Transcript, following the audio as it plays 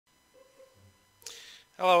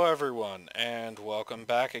Hello everyone, and welcome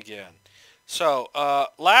back again. So,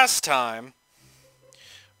 last time,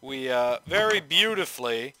 we very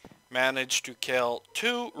beautifully managed to kill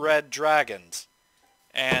 2 red dragons.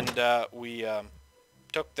 And we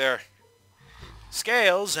took their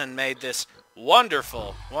scales and made this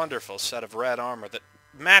wonderful, wonderful set of red armor that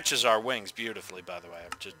matches our wings beautifully, by the way.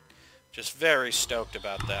 I'm just very stoked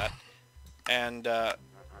about that. And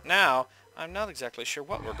now, I'm not exactly sure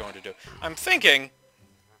what we're going to do. I'm thinking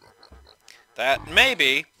that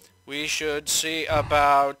maybe we should see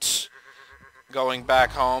about going back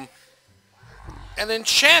home and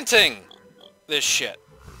enchanting this shit.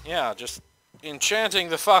 Yeah, just enchanting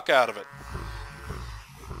the fuck out of it.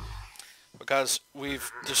 Because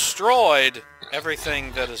we've destroyed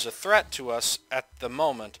everything that is a threat to us at the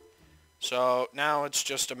moment. So now it's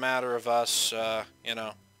just a matter of us,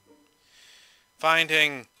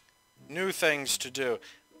 finding new things to do.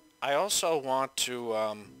 I also want to,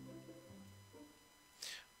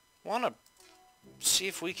 see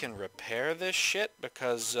if we can repair this shit,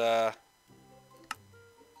 because, let's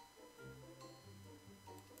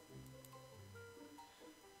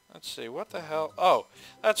see, what the hell? Oh,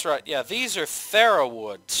 that's right, yeah, these are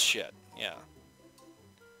Therawood shit, yeah.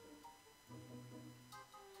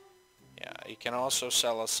 Yeah, you can also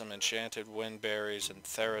sell us some enchanted wind berries and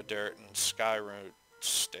Theridirt and Skyroot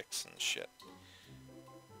sticks and shit.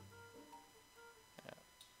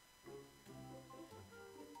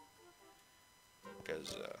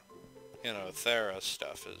 Because, Thera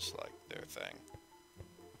stuff is, like, their thing.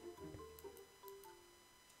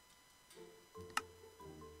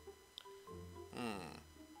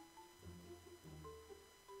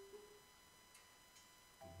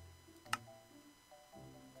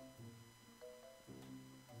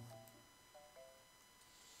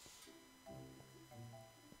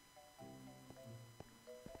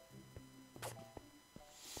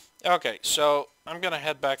 Okay, so I'm gonna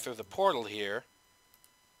head back through the portal here.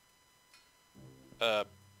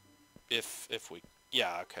 If we...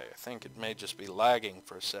 Yeah, okay, I think it may just be lagging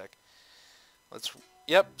for a sec.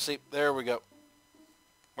 Yep, see, there we go.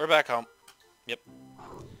 We're back home. Yep.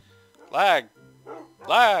 Lag!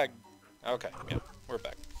 Lag! Okay, yep, we're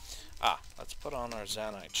back. Ah, let's put on our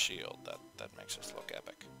Zanite shield. That makes us look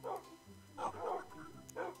epic.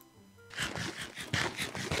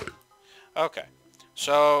 Okay,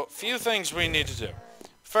 so, few things we need to do.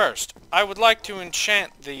 First, I would like to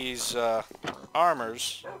enchant these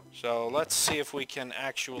armors, so let's see if we can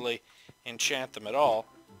actually enchant them at all.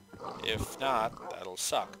 If not, that'll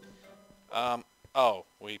suck. Well,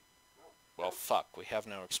 fuck, we have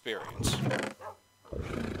no experience.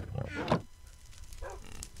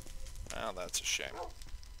 Well, that's a shame.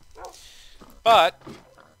 But,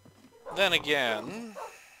 then again,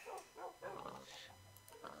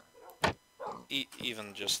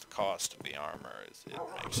 even just the cost of the armor, it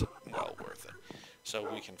makes it well worth it. So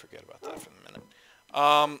we can forget about that for the minute.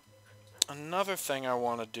 Another thing I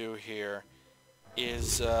want to do here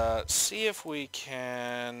is see if we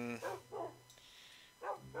can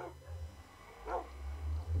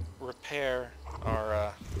repair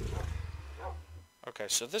our... Okay,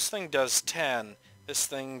 so this thing does 10, this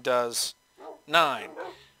thing does 9.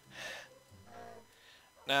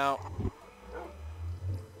 Now,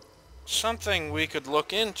 something we could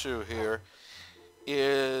look into here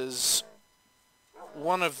is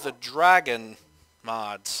one of the dragon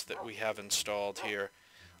mods that we have installed here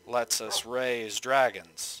lets us raise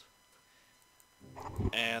dragons.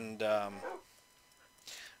 And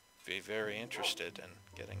be very interested in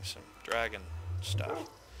getting some dragon stuff.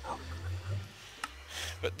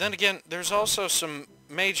 But then again, there's also some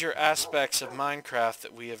major aspects of Minecraft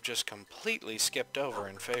that we have just completely skipped over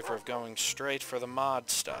in favor of going straight for the mod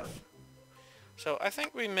stuff. So I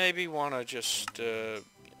think we maybe want to just,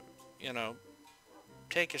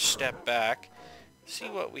 take a step back, see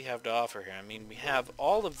what we have to offer here. I mean, we have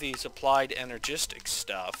all of these applied energistic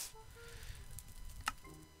stuff,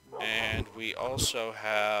 and we also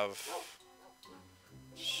have,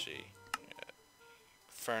 let's see,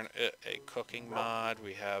 a cooking mod.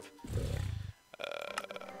 We have,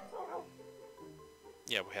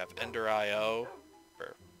 we have Ender.io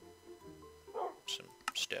for some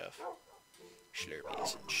stuff.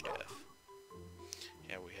 Slurpees and stuff.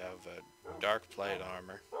 Yeah, we have dark plate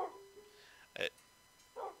armor.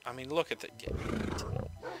 I mean, look at the...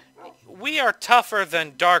 We are tougher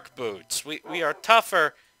than dark boots. We are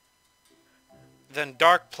tougher than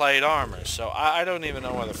dark plate armor. So I don't even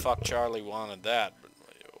know why the fuck Charlie wanted that. But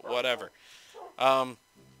whatever. What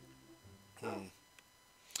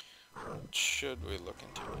should we look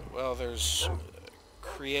into? Well, there's a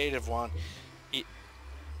creative one.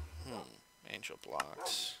 Angel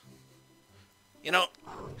blocks. You know,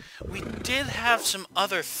 we did have some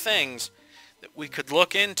other things that we could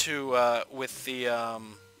look into with the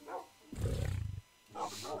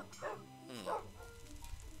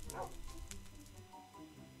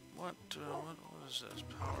What is this?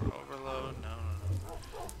 Power overload? No.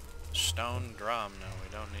 Stone drum. No, we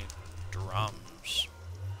don't need drums.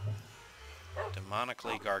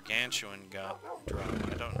 Demonically gargantuan drum.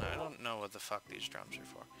 I don't know what the fuck these drums are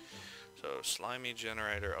for. So slimy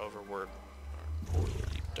generator, overword, portal,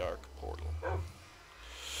 deep dark portal.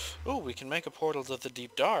 Oh, we can make a portal to the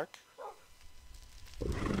deep dark.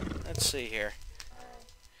 Let's see here.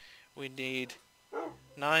 We need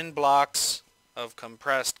 9 blocks of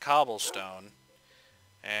compressed cobblestone,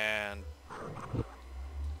 and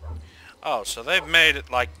oh, so they've made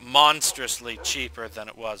it like monstrously cheaper than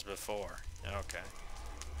it was before. Okay.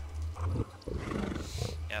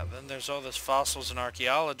 Yeah, then there's all this fossils and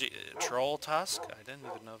archaeology. Troll tusk? I didn't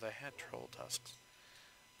even know they had troll tusks.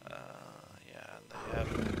 Yeah, they have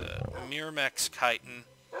the Myrmex chitin.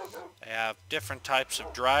 They have different types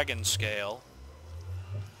of dragon scale.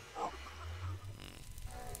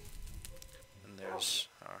 And there's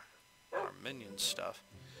our minion stuff.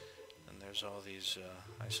 And there's all these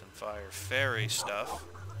ice and fire fairy stuff.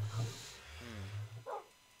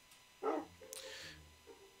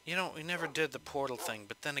 You know, we never did the portal thing,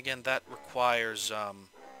 but then again, that requires some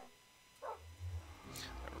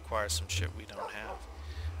shit we don't have.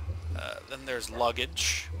 Then there's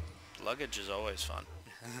luggage. Luggage is always fun.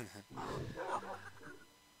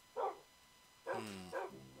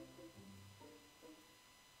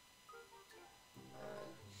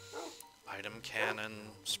 Item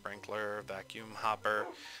cannon, sprinkler, vacuum hopper.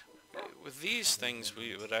 With these things,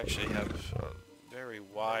 we would actually have a very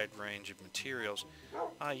wide range of materials.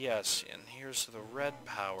 Ah, yes, and here's the red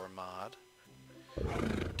power mod.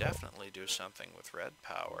 Definitely do something with red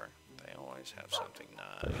power. They always have something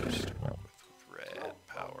nice to work with red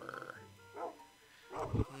power.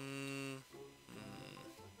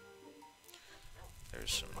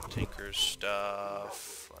 There's some Tinker's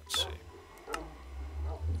stuff. Let's see.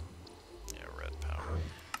 Yeah, red power.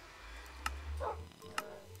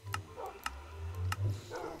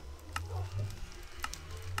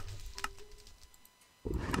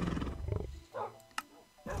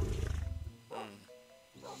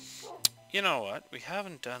 You know what? We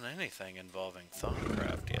haven't done anything involving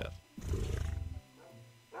Thaumcraft yet.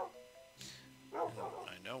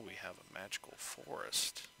 I know we have a magical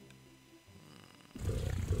forest.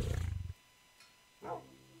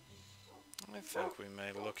 I think we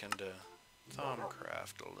may look into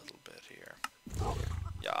Thaumcraft a little bit here.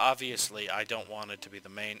 Yeah, obviously I don't want it to be the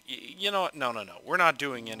main... You know what? No. We're not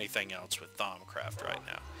doing anything else with Thaumcraft right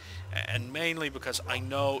now. And mainly because I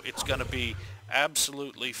know it's going to be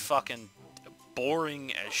absolutely fucking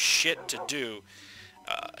boring as shit to do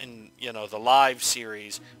in, you know, the live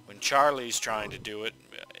series when Charlie's trying to do it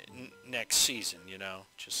next season, you know.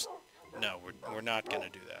 Just, no, we're not going to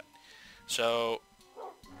do that. So,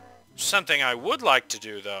 something I would like to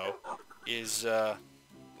do, though, is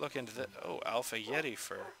look into the... Oh, Alpha Yeti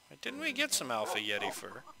fur. Didn't we get some Alpha Yeti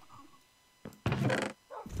fur?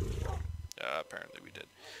 Apparently we did.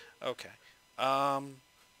 Okay.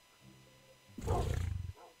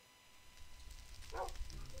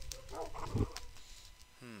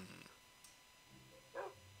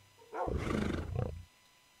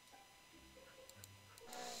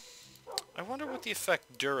 I wonder what the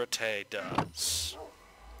effect Durate does.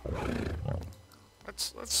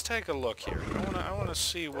 Let's take a look here. I wanna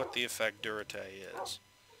see what the effect Durate is.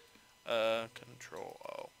 Control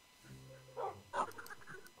O.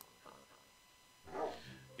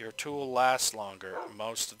 Your tool lasts longer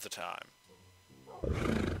most of the time.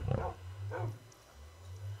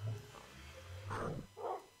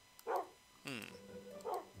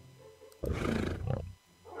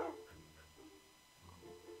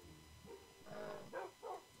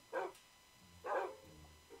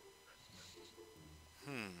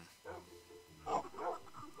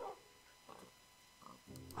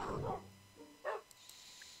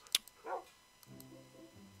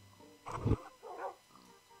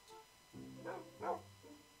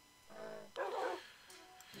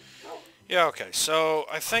 Yeah, okay, so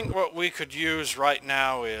I think what we could use right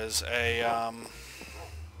now is a,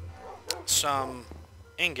 some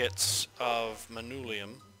ingots of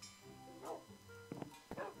manulium.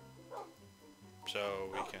 So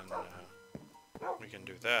we can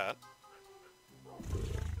do that.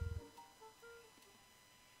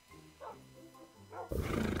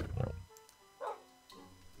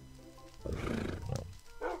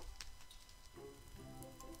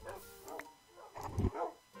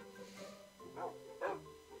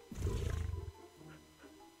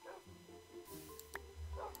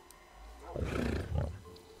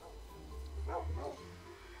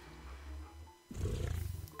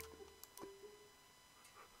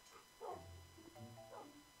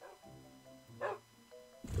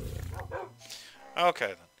 Okay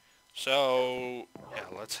then. So, yeah,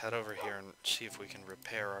 let's head over here and see if we can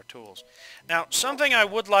repair our tools. Now, something I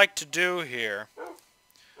would like to do here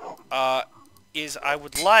is I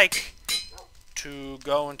would like to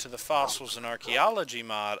go into the fossils and archaeology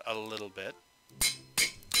mod a little bit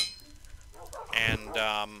and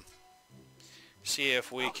see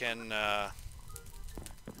if we can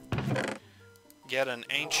get an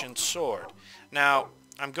ancient sword. Now,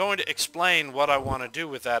 I'm going to explain what I want to do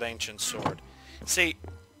with that ancient sword. See,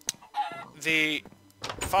 the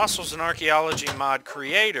fossils and archaeology mod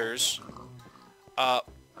creators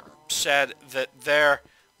said that their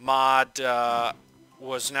mod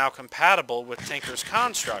was now compatible with Tinker's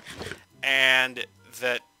Construct, and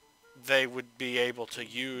that they would be able to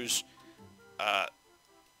use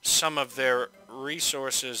some of their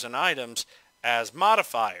resources and items as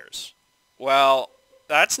modifiers. Well,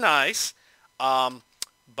 that's nice,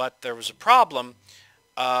 but there was a problem.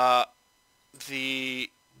 The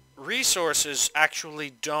resources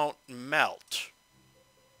actually don't melt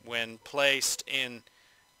when placed in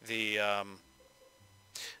the,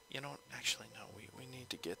 you know, actually no, we need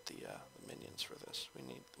to get the minions for this.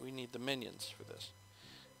 We need the minions for this.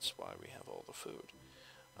 That's why we have all the food.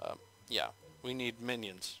 Yeah, we need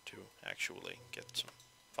minions to actually get some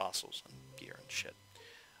fossils and gear and shit.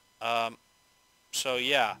 So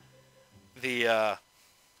yeah, the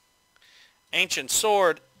ancient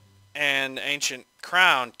sword and ancient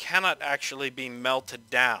crown cannot actually be melted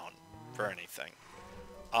down for anything.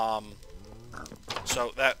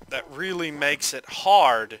 So that really makes it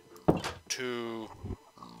hard to,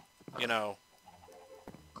 you know,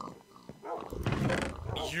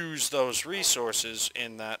 use those resources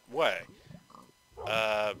in that way.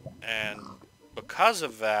 And because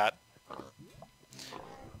of that,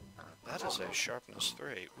 that is a sharpness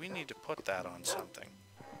 3. We need to put that on something.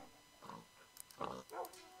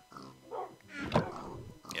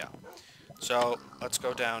 Yeah. So, let's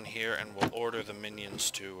go down here and we'll order the minions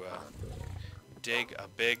to dig a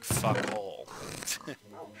big fuck hole.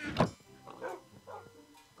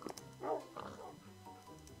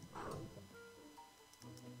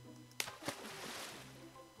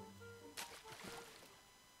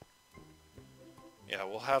 Yeah,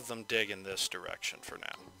 we'll have them dig in this direction for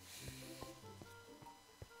now.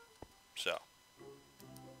 So.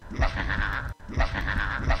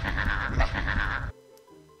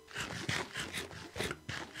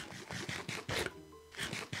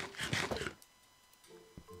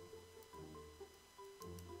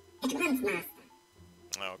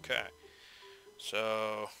 Okay.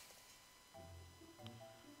 So.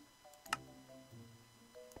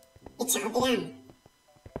 It shall be done.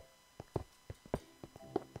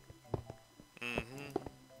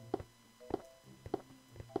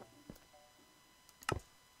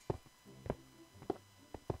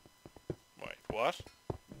 Wait, what?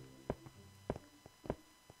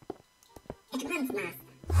 It comes, master.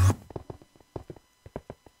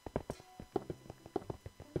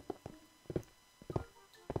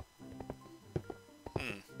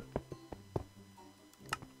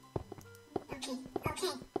 Okay.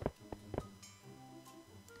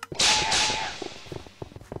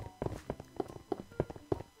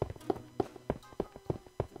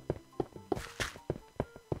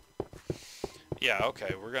 Yeah,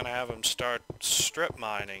 okay, we're gonna have them start strip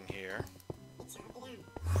mining here.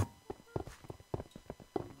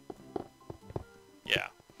 Yeah.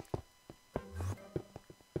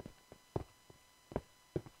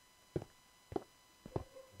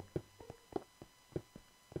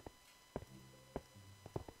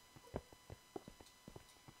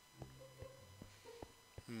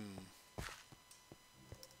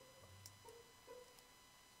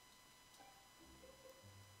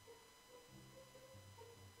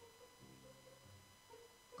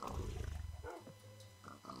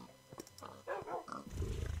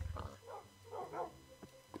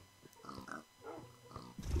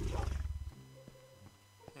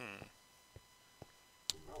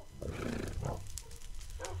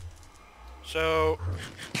 So,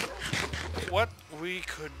 what we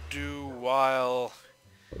could do while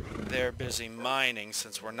they're busy mining,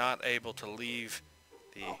 since we're not able to leave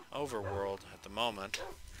the overworld at the moment,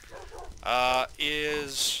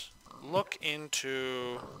 is look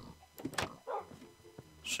into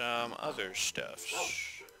some other stuff.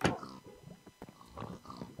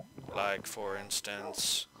 Like, for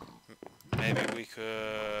instance, maybe we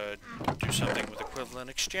could do something with equivalent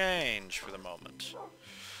exchange for the moment.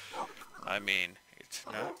 I mean, it's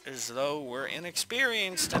not as though we're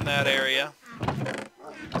inexperienced in that area.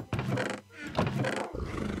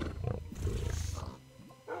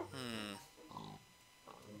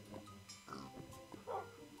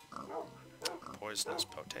 poisonous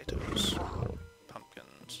potatoes,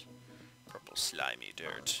 pumpkins, purple slimy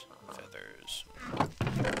dirt, feathers.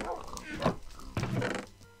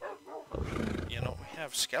 You know, we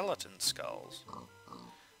have skeleton skulls.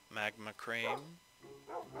 Magma cream.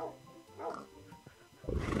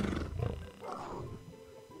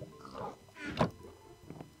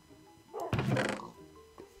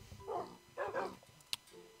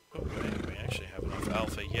 Oh wait, we actually have enough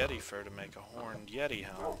alpha yeti fur to make a horned yeti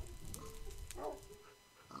helm.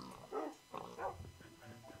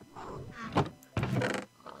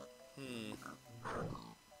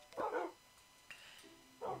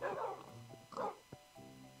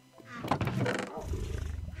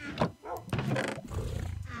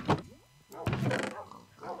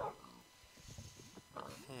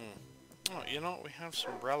 Oh, you know, we have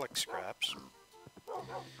some relic scraps.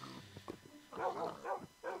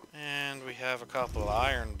 And we have a couple of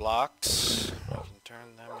iron blocks. We can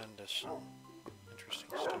turn them into some interesting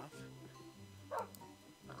stuff.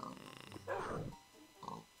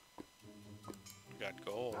 We got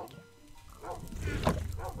gold.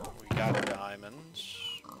 We got diamonds.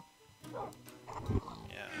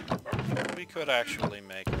 Yeah. We could actually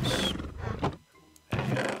make us a,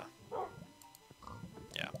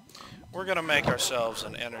 yeah. We're gonna make ourselves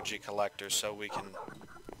an energy collector so we can,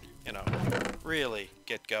 you know, really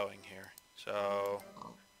get going here. So,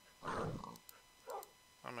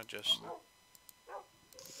 I'm gonna just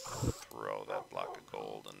throw that block of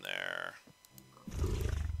gold in there.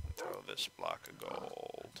 Throw this block of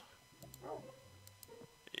gold.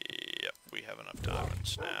 Yep, we have enough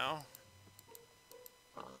diamonds now.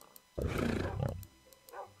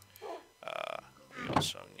 We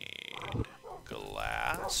also need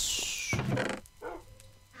glass,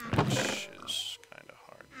 which is kind of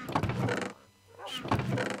hard.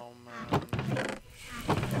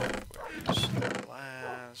 Where's the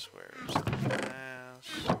glass? Where's the glass?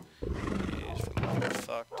 Please, for the love of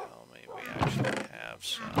fuck, tell me we actually have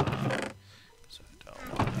some. Because I don't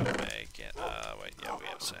want to make it. Wait, yeah, we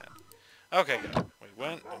have sand. Okay, good. We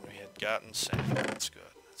went and we had gotten sand. That's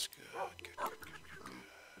good. That's good. Good.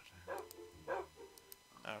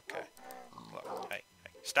 Okay. Look, hey,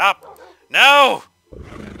 stop! No!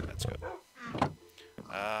 Okay, that's good.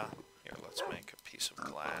 Here, let's make a piece of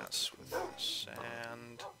glass with the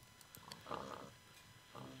sand.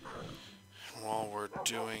 While we're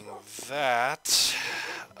doing that,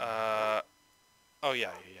 oh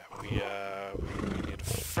yeah, we need a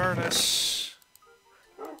furnace.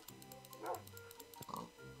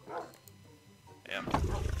 Yep,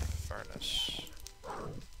 furnace.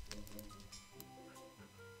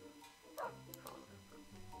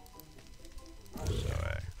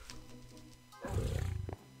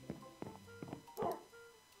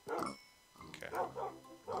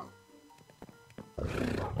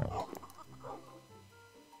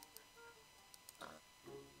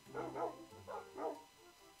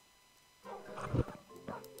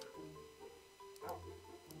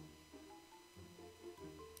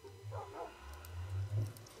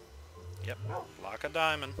 Yep, block of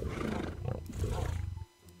diamond.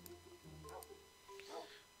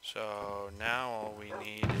 So now all we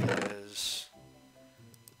need is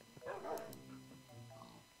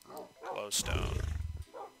glowstone.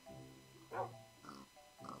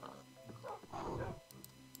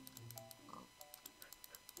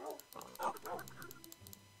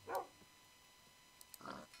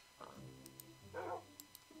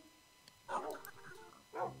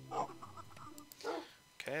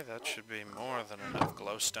 Okay, that should be more than enough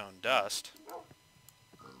glowstone dust.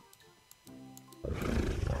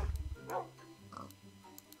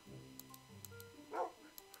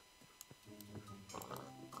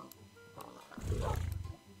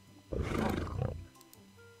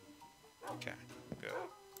 Okay, good.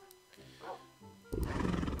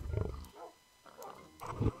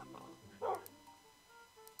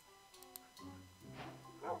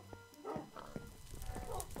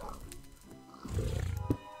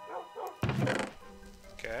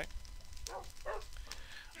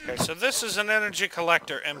 Okay, so this is an energy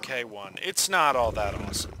collector MK1. It's not all that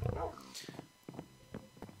awesome.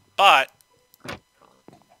 But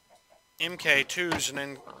MK2s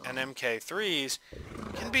and MK3s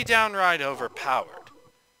can be downright overpowered.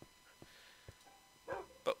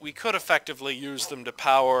 But we could effectively use them to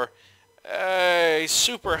power a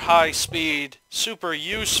super high-speed, super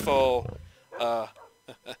useful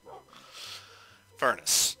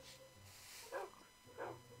furnace.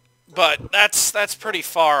 But that's pretty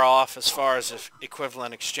far off as far as if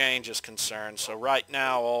equivalent exchange is concerned. So right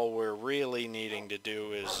now, all we're really needing to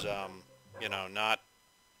do is, you know, not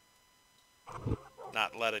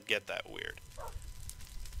let it get that weird.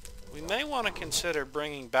 we may want to consider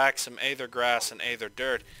bringing back some aether grass and aether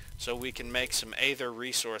dirt so we can make some aether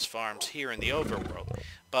resource farms here in the overworld.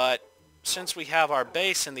 But since we have our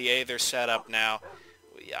base in the aether set up now,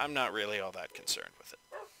 I'm not really all that concerned with it.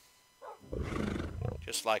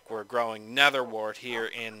 Just like we're growing netherwort here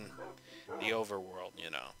in the overworld, you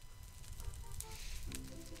know.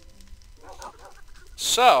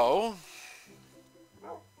 So,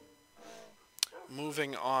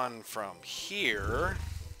 moving on from here,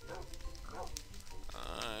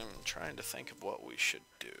 I'm trying to think of what we should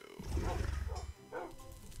do.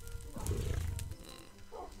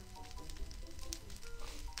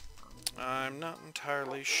 I'm not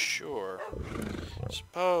entirely sure.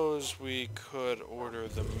 Suppose we could order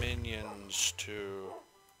the minions to...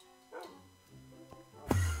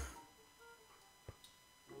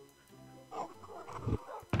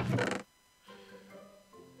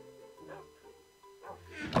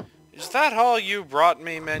 Is that all you brought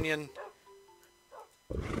me, minion?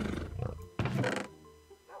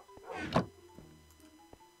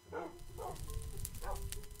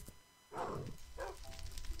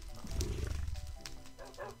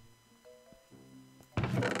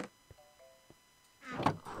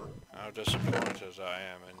 How disappointed I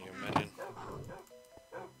am in you, minion.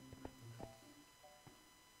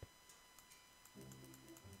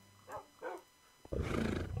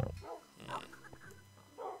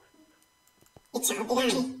 It shall be done. Okay. For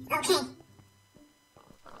you, master.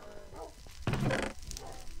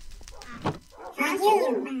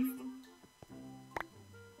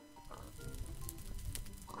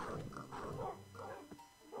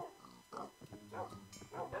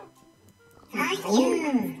 For you.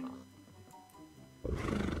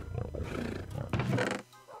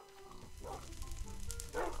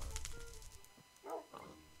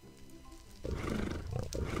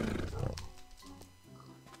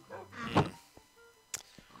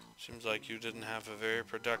 Seems like you didn't have a very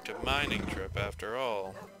productive mining trip after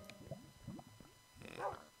all.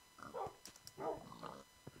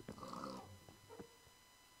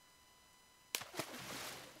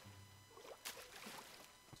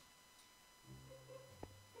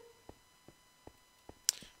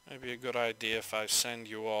 Maybe a good idea if I send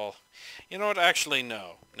you all... You know what? Actually,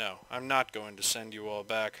 no. No, I'm not going to send you all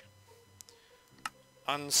back.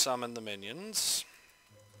 Unsummon the minions.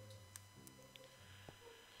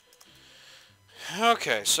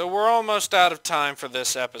 Okay, so we're almost out of time for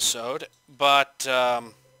this episode, but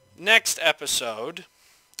next episode,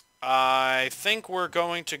 I think we're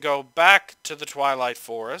going to go back to the Twilight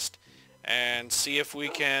Forest and see if we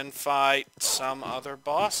can fight some other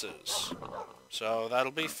bosses. So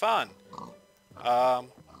that'll be fun.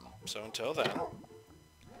 So until then,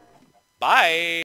 bye!